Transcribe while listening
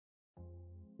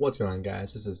What's going on,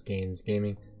 guys? This is Gainz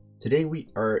Gaming. Today we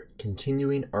are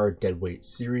continuing our deadweight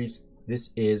series. This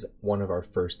is one of our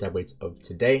first deadweights of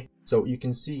today. So you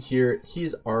can see here,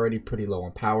 he's already pretty low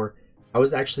on power. I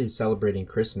was actually celebrating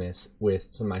Christmas with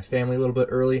some of my family a little bit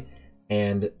early,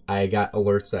 and I got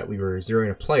alerts that we were zeroing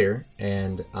a player,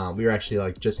 and we were actually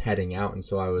like just heading out. And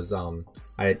so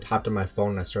I had hopped on my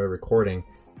phone and I started recording.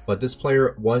 But this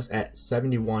player was at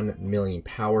 71 million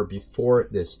power before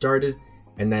this started.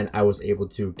 And then I was able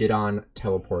to get on,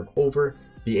 teleport over,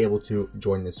 be able to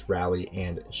join this rally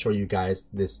and show you guys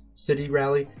this city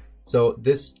rally. So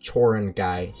this Chorin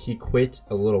guy, he quit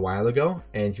a little while ago,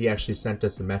 and he actually sent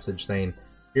us a message saying,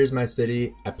 here's my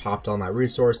city, I popped all my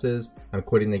resources, I'm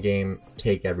quitting the game,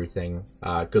 take everything,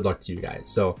 good luck to you guys.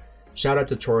 So shout out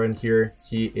to Chorin here.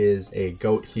 He is a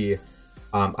goat. He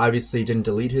obviously didn't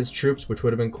delete his troops, which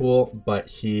would have been cool, but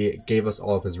he gave us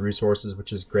all of his resources,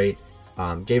 which is great.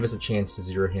 Gave us a chance to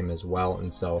zero him as well.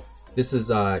 And so this is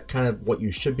kind of what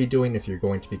you should be doing if you're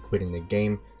going to be quitting the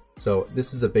game. So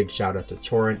this is a big shout out to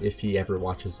Chorin if he ever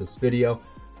watches this video.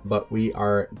 But we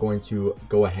are going to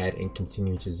go ahead and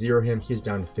continue to zero him. He's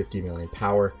down to 50 million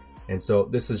power. And so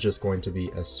this is just going to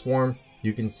be a swarm.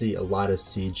 You can see a lot of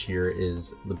siege here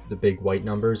is the big white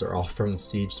numbers are all from the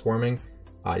siege swarming.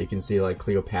 You can see like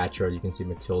Cleopatra, you can see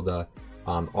Matilda,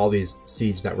 all these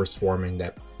siege that were swarming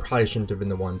that probably shouldn't have been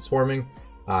the ones swarming,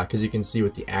 because you can see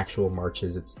with the actual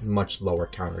marches it's much lower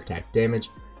counterattack damage,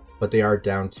 but they are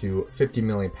down to 50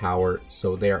 million power,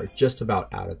 so they are just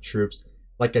about out of troops.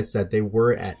 Like I said, they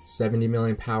were at 70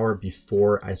 million power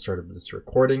before I started this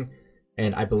recording,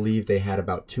 and I believe they had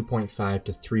about 2.5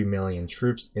 to 3 million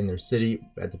troops in their city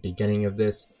at the beginning of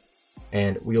this.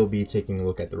 And we'll be taking a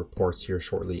look at the reports here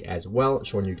shortly as well,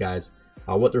 showing you guys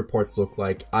what the reports look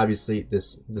like. Obviously,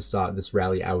 this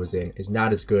rally I was in is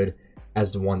not as good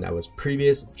as the one that was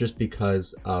previous, just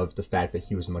because of the fact that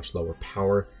he was much lower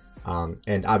power,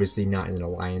 and obviously not in an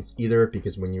alliance either,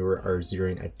 because when you are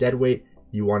zeroing a deadweight,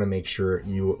 you want to make sure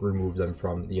you remove them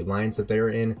from the alliance that they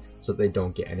are in, so they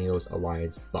don't get any of those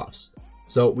alliance buffs.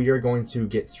 So we are going to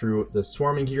get through the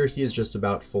swarming here. He is just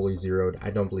about fully zeroed. I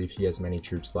don't believe he has many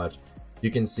troops left.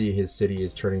 You can see his city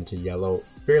is turning to yellow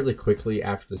fairly quickly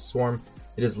after the swarm.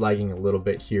 It is lagging a little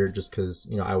bit here just because,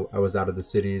 you know, I was out of the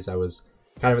cities. I was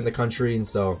kind of in the country, and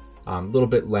so a little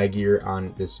bit laggier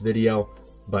on this video,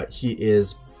 but he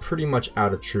is pretty much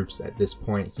out of troops at this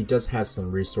point. He does have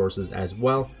some resources as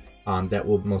well that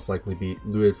will most likely be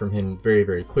looted from him very,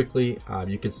 very quickly.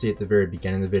 You can see at the very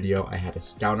beginning of the video, I had a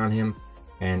scout on him,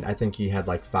 and I think he had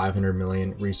like 500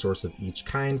 million resource of each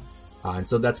kind. And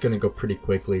so that's going to go pretty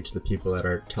quickly to the people that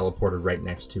are teleported right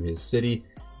next to his city.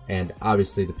 And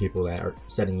obviously the people that are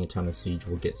setting a ton of siege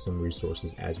will get some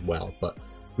resources as well. But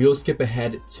we will skip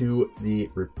ahead to the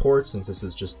reports since this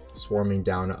is just swarming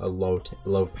down a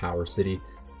low power city.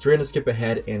 So we're going to skip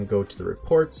ahead and go to the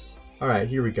reports. All right,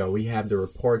 here we go. We have the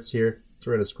reports here.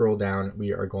 So we're going to scroll down.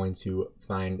 We are going to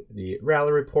find the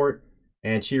rally report.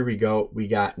 And here we go. We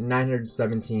got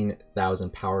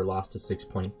 917,000 power lost to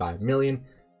 6.5 million.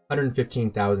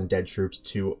 115,000 dead troops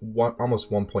to almost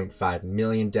 1.5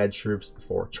 million dead troops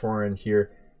for Chorin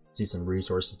here. See some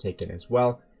resources taken as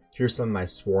well. Here's some of my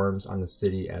swarms on the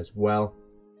city as well.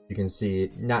 You can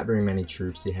see not very many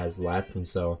troops he has left, and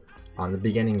so on the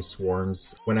beginning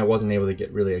swarms, when I wasn't able to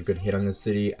get really a good hit on the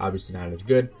city, obviously not as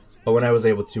good, but when I was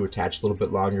able to attach a little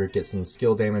bit longer, get some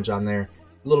skill damage on there,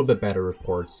 a little bit better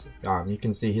reports. You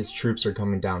can see his troops are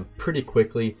coming down pretty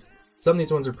quickly. Some of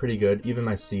these ones are pretty good. Even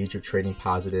my siege are trading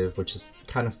positive, which is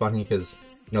kind of funny because,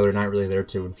 you know, they're not really there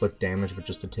to inflict damage, but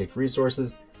just to take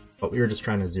resources. But we were just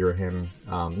trying to zero him,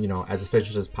 you know, as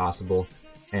efficient as possible.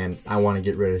 And I want to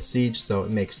get rid of siege, so it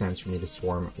makes sense for me to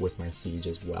swarm with my siege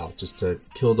as well, just to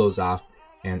kill those off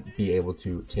and be able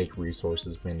to take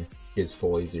resources when he is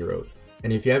fully zeroed.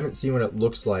 And if you haven't seen what it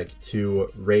looks like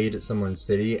to raid someone's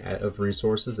city of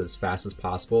resources as fast as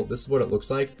possible, this is what it looks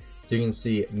like. So you can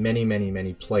see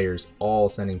many players all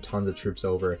sending tons of troops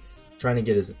over, trying to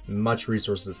get as much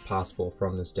resources as possible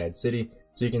from this dead city.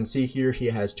 So you can see here he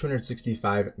has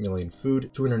 265 million food,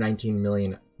 219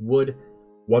 million wood,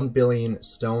 1 billion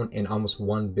stone, and almost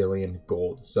 1 billion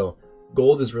gold. So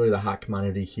gold is really the hot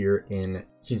commodity here in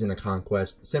Season of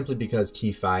Conquest, simply because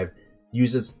T5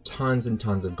 uses tons and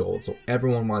tons of gold. So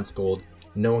everyone wants gold,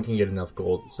 no one can get enough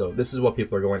gold. So this is what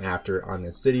people are going after on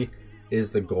this city, is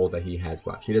the gold that he has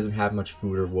left. He doesn't have much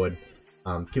food or wood.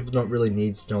 People don't really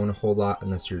need stone a whole lot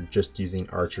unless you're just using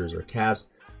archers or calves.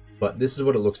 But this is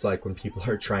what it looks like when people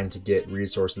are trying to get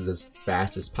resources as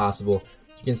fast as possible.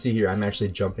 You can see here I'm actually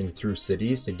jumping through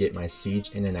cities to get my siege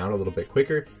in and out a little bit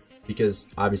quicker, because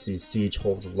obviously siege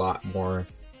holds a lot more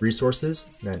resources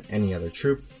than any other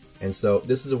troop. And so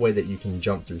this is a way that you can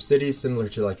jump through cities, similar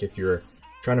to like if you're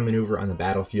trying to maneuver on the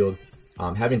battlefield.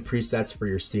 Having presets for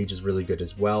your siege is really good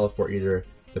as well for either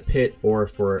the pit or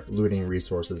for looting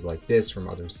resources like this from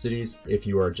other cities if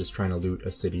you are just trying to loot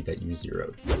a city that you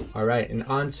zeroed. All right, and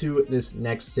on to this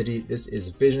next city. This is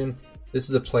Vision. This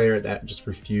is a player that just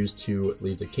refused to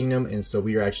leave the kingdom, and so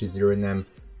we are actually zeroing them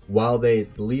while they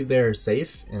believe they're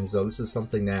safe. And so this is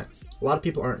something that a lot of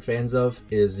people aren't fans of,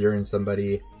 is zeroing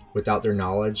somebody without their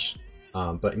knowledge.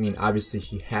 But I mean, obviously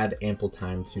he had ample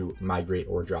time to migrate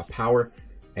or drop power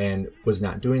and was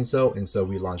not doing so, and so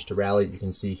we launched a rally. You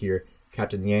can see here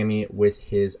Captain Yami with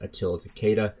his Attila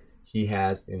Takeda. He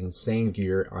has insane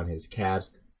gear on his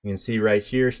calves. You can see right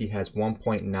here he has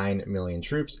 1.9 million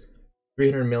troops,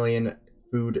 300 million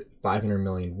food, 500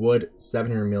 million wood,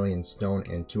 700 million stone,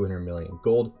 and 200 million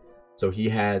gold. So he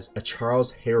has a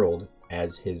Charles Herald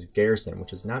as his garrison,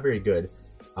 which is not very good.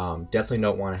 Definitely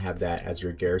don't want to have that as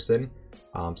your garrison,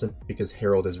 because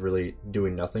Herald is really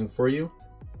doing nothing for you.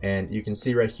 And you can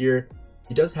see right here,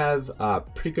 he does have a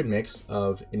pretty good mix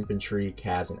of infantry,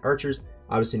 calves, and archers.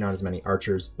 Obviously not as many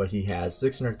archers, but he has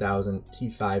 600,000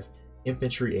 T5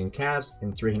 infantry and calves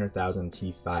and 300,000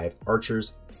 T5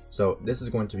 archers. So this is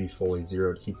going to be fully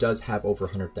zeroed. He does have over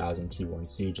 100,000 T1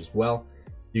 siege as well.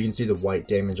 You can see the white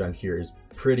damage on here is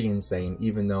pretty insane,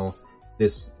 even though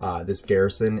this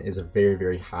garrison is a very,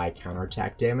 very high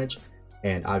counterattack damage.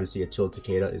 And obviously Attila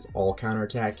Takeda is all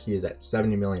counterattack. He is at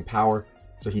 70 million power.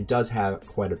 So he does have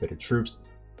quite a bit of troops,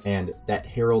 and that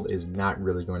Herald is not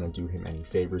really going to do him any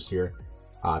favors here,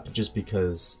 just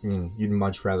because, I mean, you'd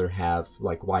much rather have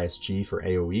like YSG for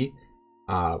AoE.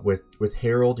 With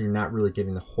Herald, you're not really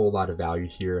getting a whole lot of value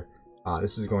here.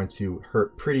 This is going to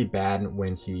hurt pretty bad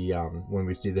when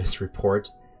we see this report.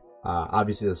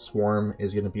 Obviously the Swarm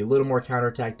is going to be a little more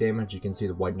counterattack damage. You can see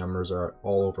the white numbers are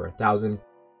all over 1,000,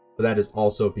 but that is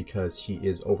also because he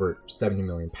is over 70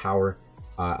 million power.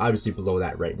 Obviously below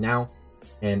that right now,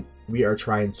 and we are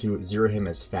trying to zero him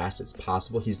as fast as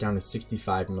possible. He's down to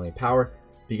 65 million power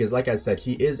because, like I said,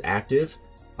 he is active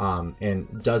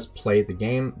and does play the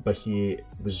game, but he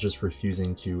was just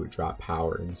refusing to drop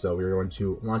power. And so we're going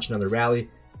to launch another rally.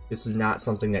 This is not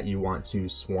something that you want to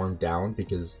swarm down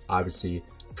because obviously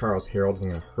Charles Herald is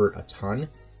going to hurt a ton.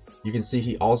 You can see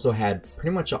he also had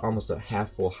pretty much almost a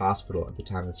half full hospital at the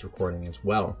time of this recording as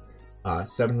well.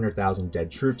 700,000 dead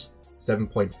troops,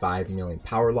 7.5 million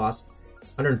power loss,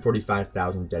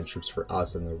 145,000 dead troops for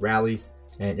us in the rally,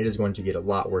 and it is going to get a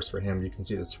lot worse for him. You can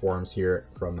see the swarms here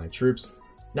from my troops.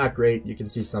 Not great. You can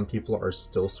see some people are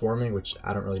still swarming, which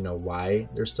I don't really know why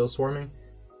they're still swarming.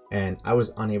 And I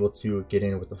was unable to get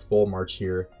in with a full march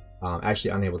here,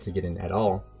 actually unable to get in at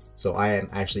all. So I am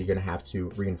actually going to have to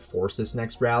reinforce this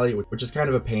next rally, which is kind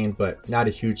of a pain, but not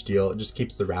a huge deal. It just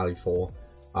keeps the rally full.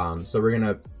 So we're going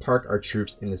to park our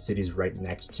troops in the cities right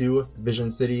next to Vision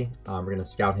City. We're going to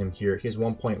scout him here. He has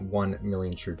 1.1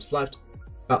 million troops left,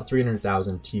 about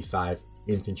 300,000 T5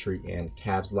 infantry and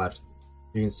calves left.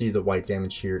 You can see the white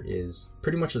damage here is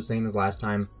pretty much the same as last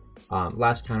time.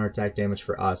 Last counterattack damage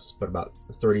for us, but about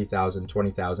 30,000,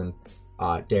 20,000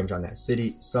 damage on that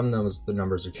city. Some of the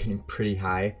numbers are getting pretty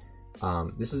high.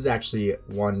 This is actually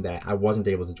one that I wasn't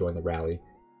able to join the rally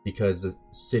because the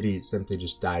city simply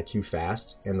just died too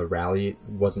fast and the rally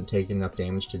wasn't taking enough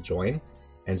damage to join.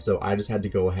 And so I just had to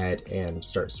go ahead and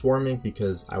start swarming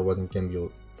because I wasn't going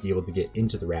to be able to get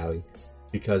into the rally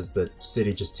because the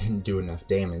city just didn't do enough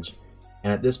damage.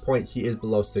 And at this point he is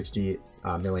below 60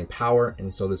 million power,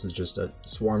 and so this is just a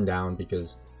swarm down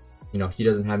because, you know, he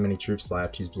doesn't have many troops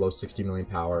left. He's below 60 million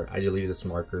power. I deleted this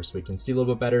marker so we can see a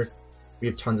little bit better. We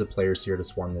have tons of players here to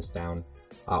swarm this down.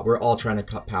 We're all trying to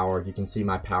cut power. You can see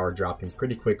my power dropping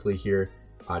pretty quickly here,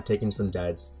 taking some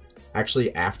deads.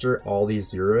 Actually, after all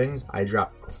these zeroings, I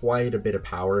dropped quite a bit of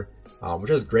power,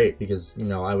 which was great because, you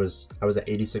know, I was at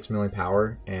 86 million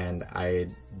power and I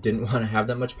didn't want to have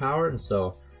that much power. And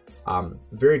so I'm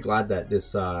very glad that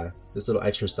this little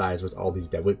exercise with all these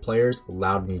deadweight players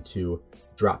allowed me to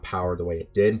drop power the way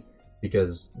it did,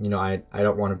 because, you know, I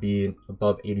don't want to be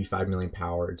above 85 million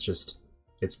power.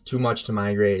 It's too much to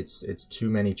migrate. It's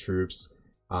too many troops,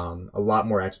 a lot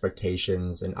more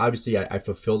expectations, and obviously I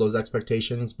fulfill those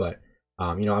expectations, but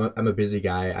you know, I'm a busy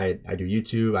guy. I do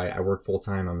YouTube, I work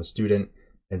full-time, I'm a student,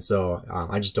 and so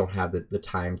I just don't have the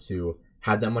time to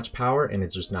have that much power, and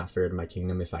it's just not fair to my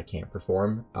kingdom if I can't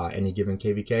perform any given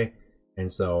KVK. And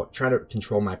so trying to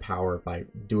control my power by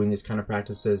doing these kind of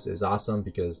practices is awesome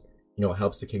because, you know, it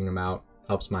helps the kingdom out,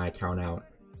 helps my account out,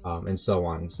 and so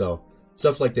on. So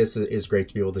stuff like this is great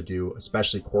to be able to do,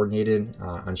 especially coordinated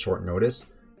on short notice.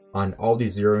 On all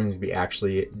these zeroings, we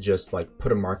actually just like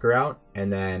put a marker out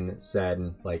and then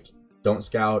said like, don't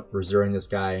scout, we're zeroing this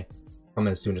guy, come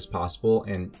as soon as possible.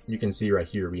 And you can see right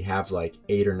here, we have like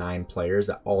 8 or 9 players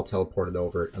that all teleported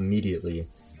over immediately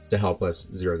to help us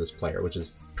zero this player, which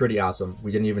is pretty awesome.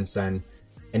 We didn't even send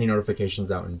any notifications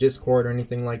out in Discord or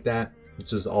anything like that.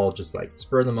 This was all just like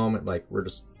spur of the moment, like we're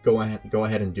just go ahead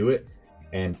and do it.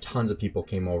 And tons of people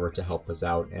came over to help us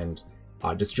out and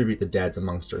distribute the deads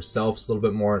amongst ourselves a little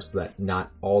bit more, so that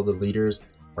not all the leaders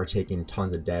are taking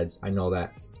tons of deads. I know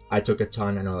that I took a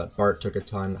ton, I know that Bart took a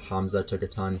ton, Hamza took a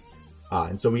ton,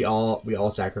 and so we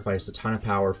all sacrificed a ton of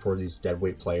power for these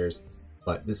deadweight players.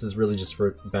 But this is really just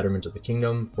for betterment of the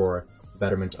kingdom, for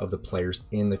betterment of the players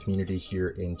in the community here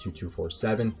in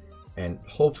 2247, and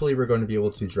hopefully we're going to be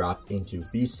able to drop into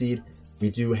B Seed. We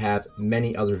do have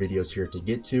many other videos here to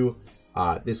get to.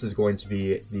 This is going to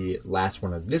be the last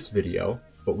one of this video,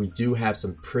 but we do have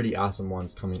some pretty awesome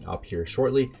ones coming up here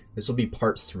shortly. This will be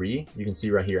part 3. You can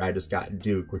see right here, I just got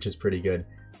Duke, which is pretty good.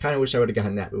 Kind of wish I would have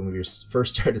gotten that when we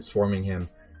first started swarming him,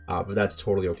 but that's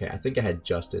totally okay. I think I had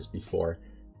Justice before.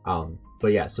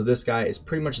 But yeah, so this guy is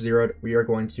pretty much zeroed. We are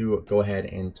going to go ahead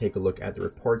and take a look at the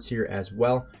reports here as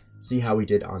well, see how we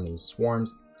did on these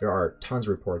swarms. There are tons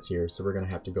of reports here, so we're going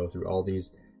to have to go through all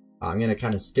these. I'm going to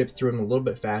kind of skip through them a little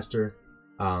bit faster.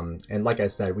 And like I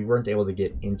said, we weren't able to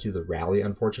get into the rally,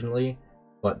 unfortunately,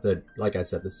 but like I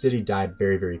said, the city died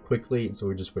very, very quickly, and so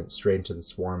we just went straight into the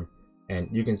swarm. And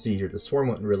you can see here, the swarm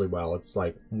went really well. It's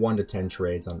like 1 to 10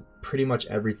 trades on pretty much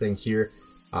everything here.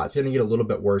 It's going to get a little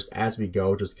bit worse as we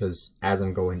go, just because as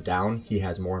I'm going down, he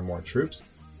has more and more troops.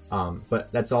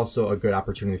 But that's also a good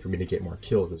opportunity for me to get more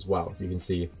kills as well. So you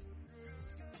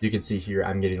can see here,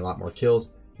 I'm getting a lot more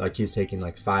kills. Like he's taking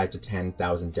like 5,000 to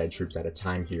 10,000 dead troops at a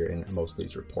time here in most of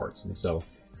these reports. And so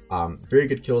very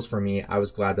good kills for me. I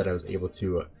was glad that I was able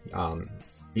to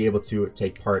be able to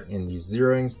take part in these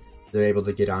zeroings. They're able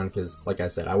to get on because, like I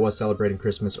said, I was celebrating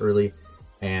Christmas early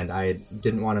and I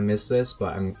didn't want to miss this,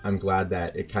 but I'm glad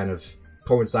that it kind of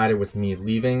coincided with me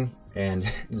leaving and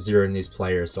zeroing these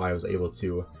players, so I was able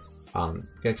to kind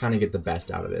of get the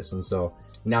best out of this. And so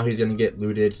now he's going to get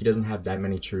looted. He doesn't have that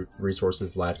many troop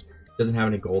resources left, doesn't have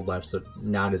any gold left, so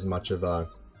not as much of a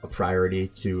priority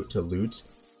to loot.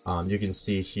 You can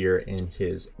see here in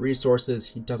his resources,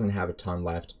 he doesn't have a ton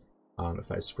left.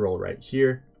 If I scroll right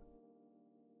here,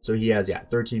 so he has, yeah,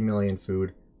 13 million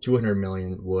food, 200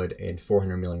 million wood, and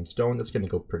 400 million stone. That's going to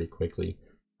go pretty quickly.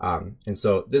 And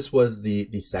so this was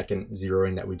the second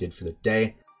zeroing that we did for the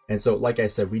day. And so, like I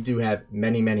said, we do have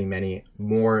many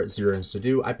more zeroings to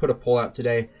do. I put a poll out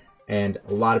today, and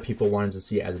a lot of people wanted to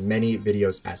see as many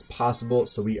videos as possible.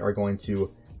 So we are going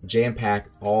to jam-pack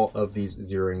all of these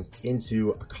zeroings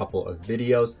into a couple of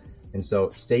videos. And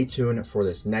so stay tuned for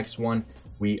this next one.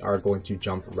 We are going to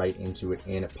jump right into it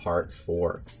in part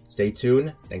 4. Stay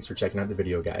tuned. Thanks for checking out the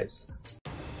video, guys.